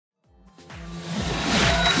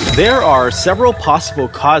There are several possible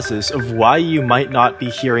causes of why you might not be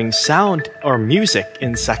hearing sound or music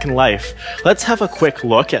in Second Life. Let's have a quick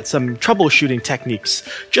look at some troubleshooting techniques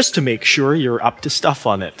just to make sure you're up to stuff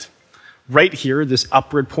on it. Right here, this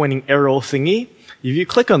upward pointing arrow thingy, if you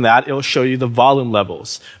click on that, it'll show you the volume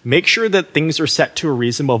levels. Make sure that things are set to a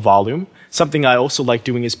reasonable volume. Something I also like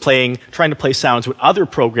doing is trying to play sounds with other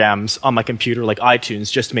programs on my computer like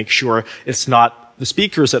iTunes just to make sure it's not the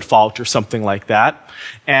speakers at fault or something like that.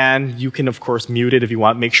 And you can, of course, mute it if you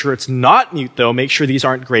want. Make sure it's not mute, though. Make sure these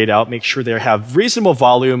aren't grayed out. Make sure they have reasonable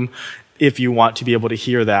volume if you want to be able to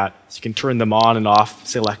hear that. So you can turn them on and off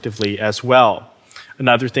selectively as well.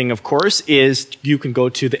 Another thing, of course, is you can go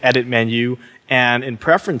to the Edit menu, and in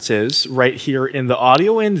Preferences, right here in the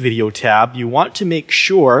Audio and Video tab, you want to make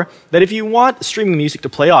sure that if you want streaming music to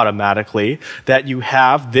play automatically, that you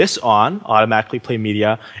have this on, Automatically Play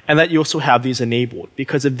Media, and that you also have these enabled.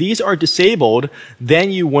 Because if these are disabled, then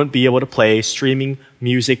you won't be able to play streaming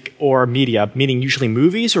music or media, meaning usually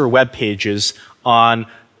movies or web pages on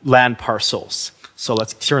LAN parcels. So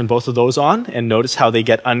let's turn both of those on and notice how they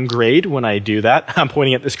get ungrayed when I do that. I'm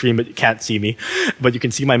pointing at the screen, but you can't see me. But you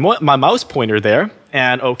can see my mouse pointer there,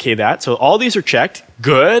 and OK that. So all these are checked.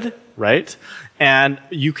 Good, right? And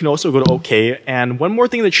you can also go to OK. And one more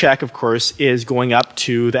thing to check, of course, is going up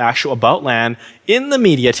to the actual About LAN in the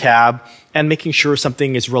Media tab and making sure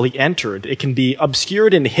something is really entered. It can be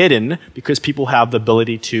obscured and hidden because people have the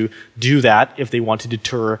ability to do that if they want to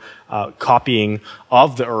deter copying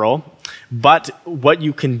of the URL. But what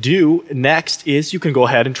you can do next is you can go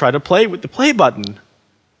ahead and try to play with the play button.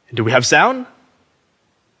 Do we have sound?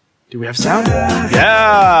 Do we have sound?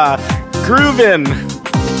 Yeah! Groovin'!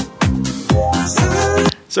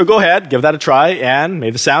 So go ahead, give that a try, and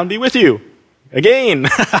may the sound be with you. Again!